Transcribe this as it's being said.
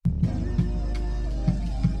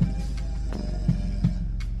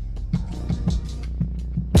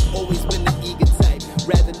always been the eager type.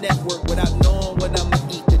 Rather network without knowing what I'ma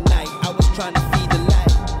eat tonight. I was trying to feed the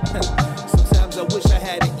light. Sometimes I wish I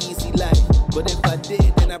had an easy life, but if I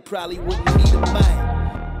did, then I probably wouldn't need a mic.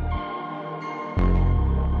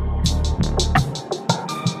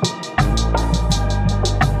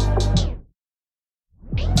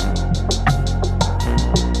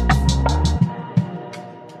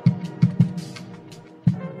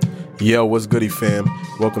 Yo, what's goody, fam?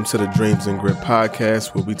 Welcome to the Dreams and Grit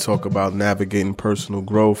podcast, where we talk about navigating personal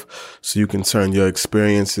growth so you can turn your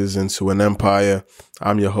experiences into an empire.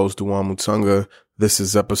 I'm your host, Duan Mutunga. This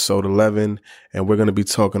is episode 11, and we're going to be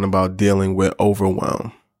talking about dealing with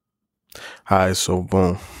overwhelm. Hi, so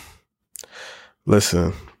boom.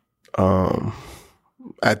 Listen,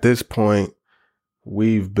 at this point,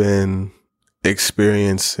 we've been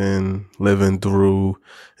experiencing, living through,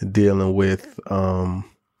 dealing with,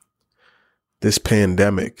 this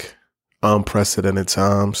pandemic, unprecedented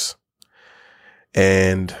times.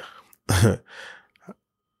 And I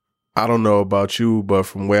don't know about you, but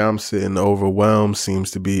from where I'm sitting, overwhelm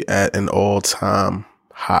seems to be at an all-time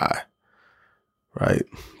high, right?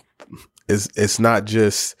 It's not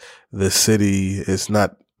just the city, it's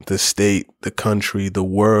not the state, the country, the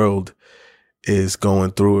world is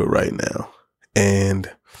going through it right now. And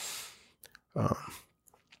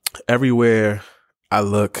everywhere I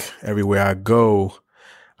look, everywhere I go,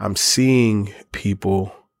 I'm seeing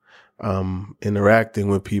people, interacting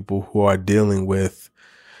with people who are dealing with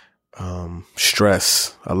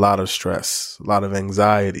stress, a lot of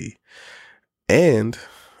anxiety, and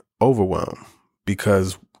overwhelm.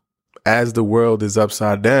 Because as the world is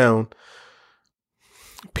upside down,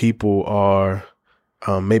 people are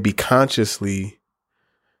maybe consciously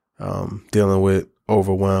dealing with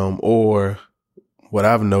overwhelm, or what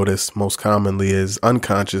I've noticed most commonly is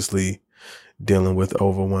unconsciously dealing with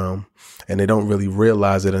overwhelm, and they don't really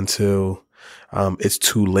realize it until it's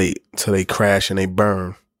too late, till they crash and they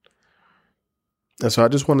burn. And so I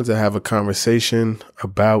just wanted to have a conversation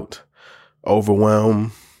about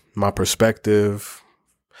overwhelm, my perspective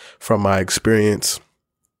from my experience,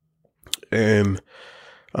 and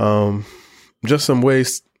just some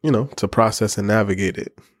ways, to process and navigate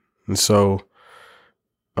it. And so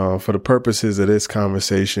for the purposes of this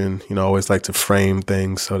conversation, I always like to frame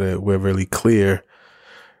things so that we're really clear.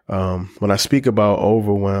 When I speak about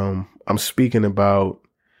overwhelm, I'm speaking about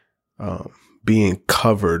being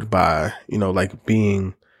covered by, like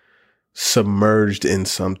being submerged in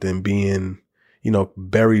something, being,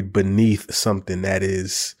 buried beneath something that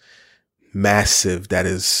is massive, that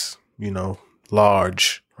is,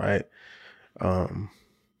 large, right?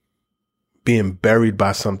 Being buried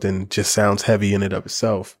by something just sounds heavy in and of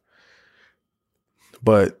itself.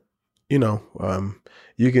 But,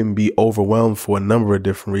 you can be overwhelmed for a number of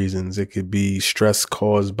different reasons. It could be stress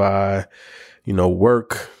caused by,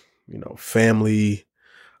 work, family.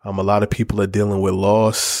 A lot of people are dealing with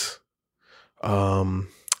loss,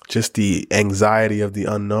 just the anxiety of the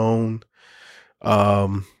unknown,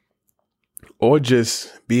 or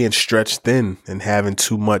just being stretched thin and having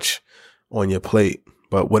too much on your plate.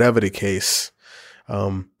 But whatever the case,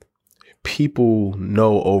 people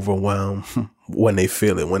know overwhelm when they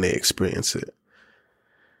feel it, when they experience it.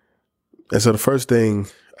 And so the first thing,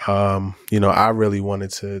 I really wanted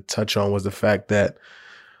to touch on was the fact that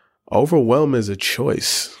overwhelm is a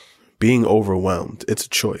choice. Being overwhelmed, it's a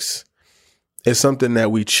choice. It's something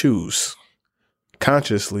that we choose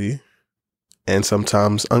consciously and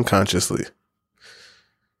sometimes unconsciously.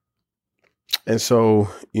 And so,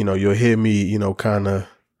 you'll hear me, kind of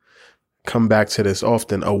come back to this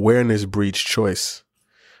often: awareness breeds choice,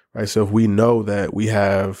 right? So if we know that we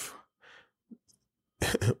have,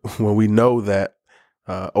 when we know that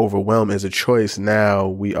overwhelm is a choice, now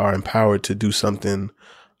we are empowered to do something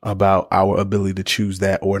about our ability to choose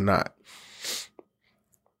that or not.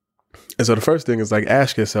 And so the first thing is, like,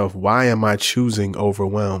 ask yourself, why am I choosing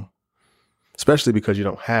overwhelm? Especially because you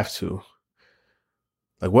don't have to.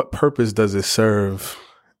 Like, what purpose does it serve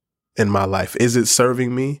in my life? Is it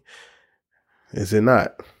serving me? Is it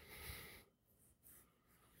not?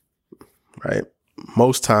 Right?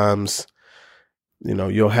 Most times,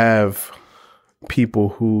 you'll have people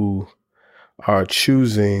who are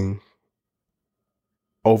choosing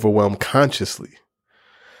overwhelm consciously.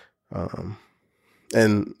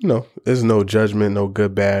 And, there's no judgment, no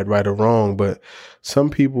good, bad, right or wrong, but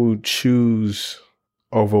some people choose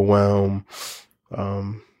overwhelm.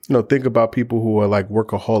 Think about people who are like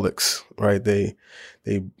workaholics, right? They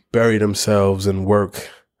bury themselves in work.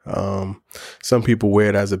 Some people wear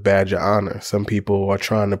it as a badge of honor. Some people are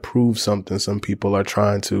trying to prove something. Some people are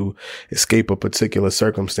trying to escape a particular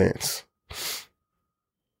circumstance.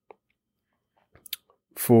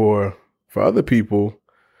 for other people,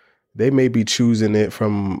 they may be choosing it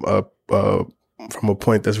from a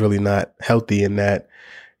point that's really not healthy, in that,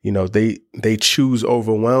 they choose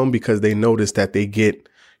overwhelm because they notice that they get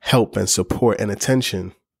help and support and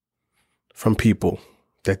attention from people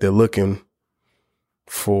that they're looking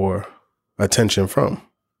for attention from.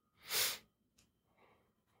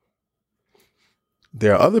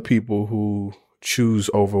 There are other people who choose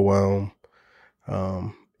overwhelm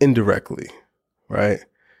indirectly, right?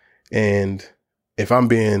 And if I'm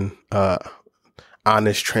being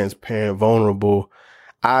honest, transparent, vulnerable,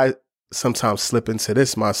 I sometimes slip into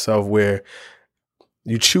this myself, where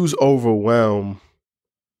you choose overwhelm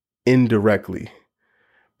indirectly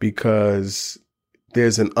because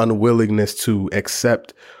there's an unwillingness to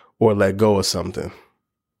accept or let go of something.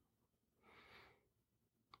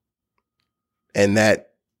 And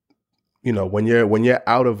that, when you're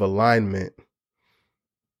out of alignment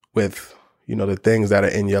with, the things that are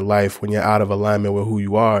in your life, when you're out of alignment with who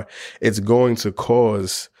you are, it's going to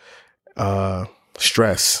cause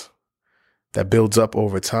stress that builds up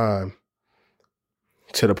over time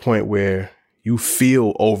to the point where you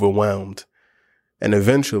feel overwhelmed, and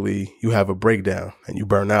eventually you have a breakdown and you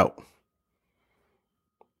burn out.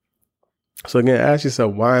 So again, ask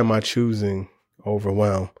yourself, why am I choosing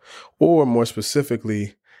overwhelm? Or more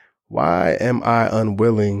specifically, why am I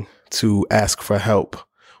unwilling to ask for help?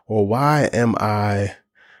 Or why am I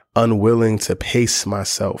unwilling to pace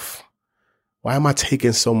myself? Why am I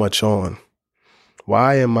taking so much on?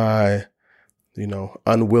 Why am I,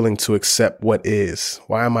 unwilling to accept what is?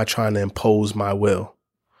 Why am I trying to impose my will?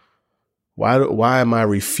 Why am I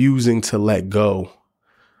refusing to let go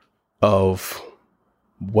of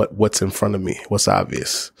what's in front of me, what's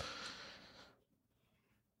obvious?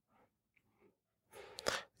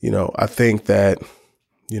 I think that,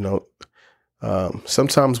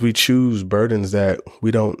 sometimes we choose burdens that we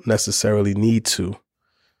don't necessarily need to.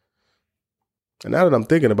 And now that I'm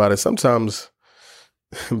thinking about it, sometimes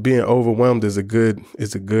being overwhelmed is a good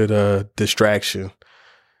distraction.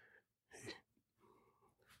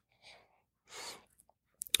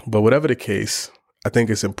 But whatever the case, I think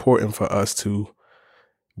it's important for us to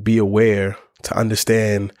be aware, to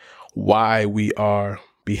understand why we are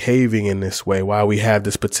behaving in this way, why we have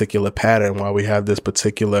this particular pattern, why we have this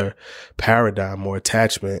particular paradigm or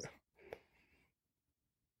attachment,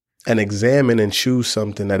 and examine and choose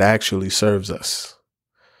something that actually serves us.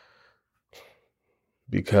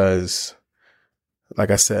 Because,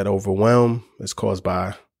 like I said, overwhelm is caused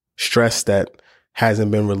by stress that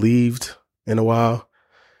hasn't been relieved in a while.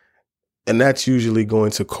 And that's usually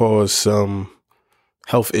going to cause some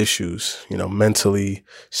health issues, mentally,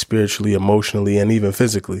 spiritually, emotionally, and even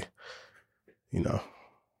physically.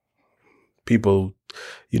 People,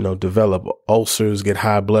 develop ulcers, get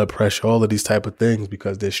high blood pressure, all of these type of things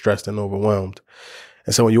because they're stressed and overwhelmed.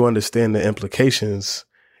 And so when you understand the implications,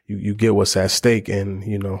 you get what's at stake, and,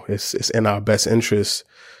 it's in our best interest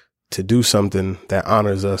to do something that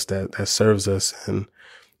honors us, that serves us, and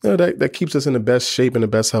that keeps us in the best shape and the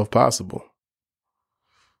best health possible.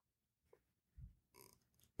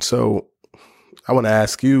 So I want to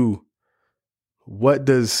ask you, what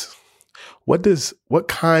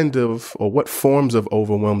kind of, or what forms of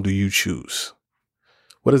overwhelm do you choose?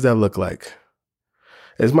 What does that look like?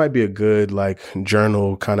 This might be a good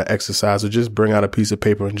journal kind of exercise, or just bring out a piece of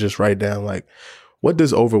paper and just write down what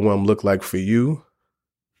does overwhelm look like for you?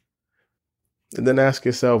 And then ask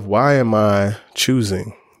yourself, why am I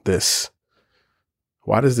choosing this?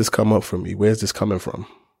 Why does this come up for me? Where's this coming from?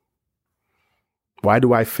 Why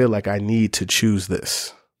do I feel like I need to choose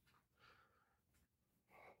this?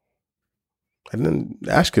 And then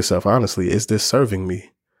ask yourself, honestly, is this serving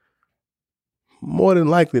me? More than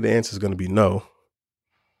likely, the answer is going to be no.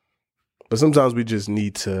 But sometimes we just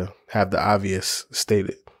need to have the obvious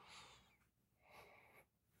stated.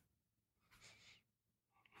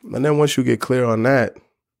 And then once you get clear on that,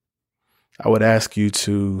 I would ask you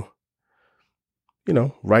to,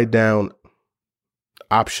 write down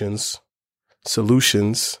options,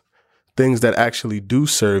 solutions, things that actually do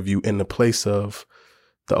serve you in the place of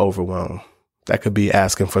the overwhelm. That could be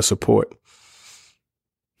asking for support.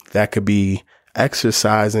 That could be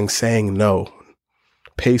exercising, saying no,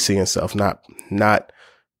 pacing yourself, not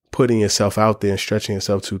putting yourself out there and stretching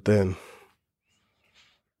yourself too thin.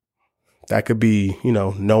 That could be,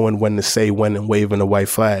 knowing when to say when and waving the white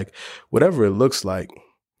flag. Whatever it looks like,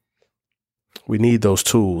 we need those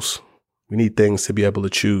tools. We need things to be able to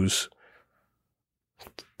choose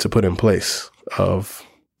to put in place of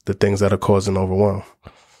the things that are causing overwhelm.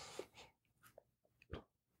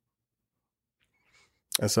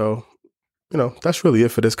 And so, that's really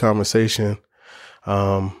it for this conversation.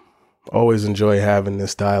 Always enjoy having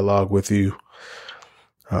this dialogue with you.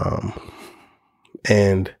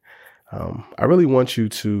 And I really want you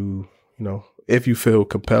to, if you feel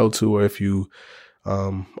compelled to, or if you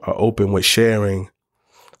are open with sharing,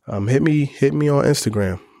 hit me on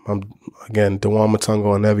Instagram. I'm again Dewan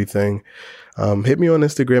Matungo on everything. Hit me on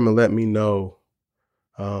Instagram and let me know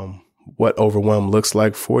what Overwhelm looks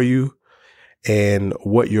like for you and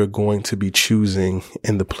what you're going to be choosing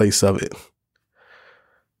in the place of it.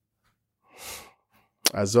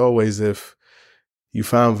 As always, if you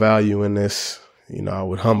found value in this, I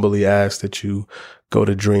would humbly ask that you go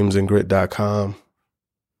to dreamsandgrit.com,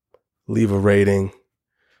 leave a rating,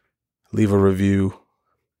 leave a review.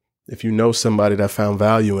 If you know somebody that found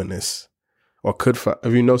value in this, or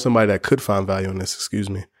if you know somebody that could find value in this,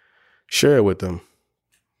 share it with them.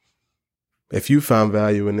 If you found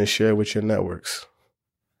value in this, share it with your networks.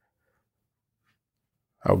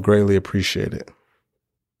 I would greatly appreciate it.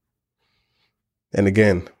 And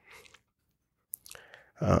again,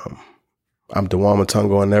 I'm Dewan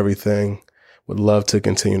Matungo on everything. Would love to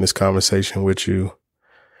continue this conversation with you.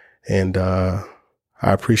 And I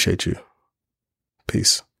appreciate you.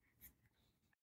 Peace.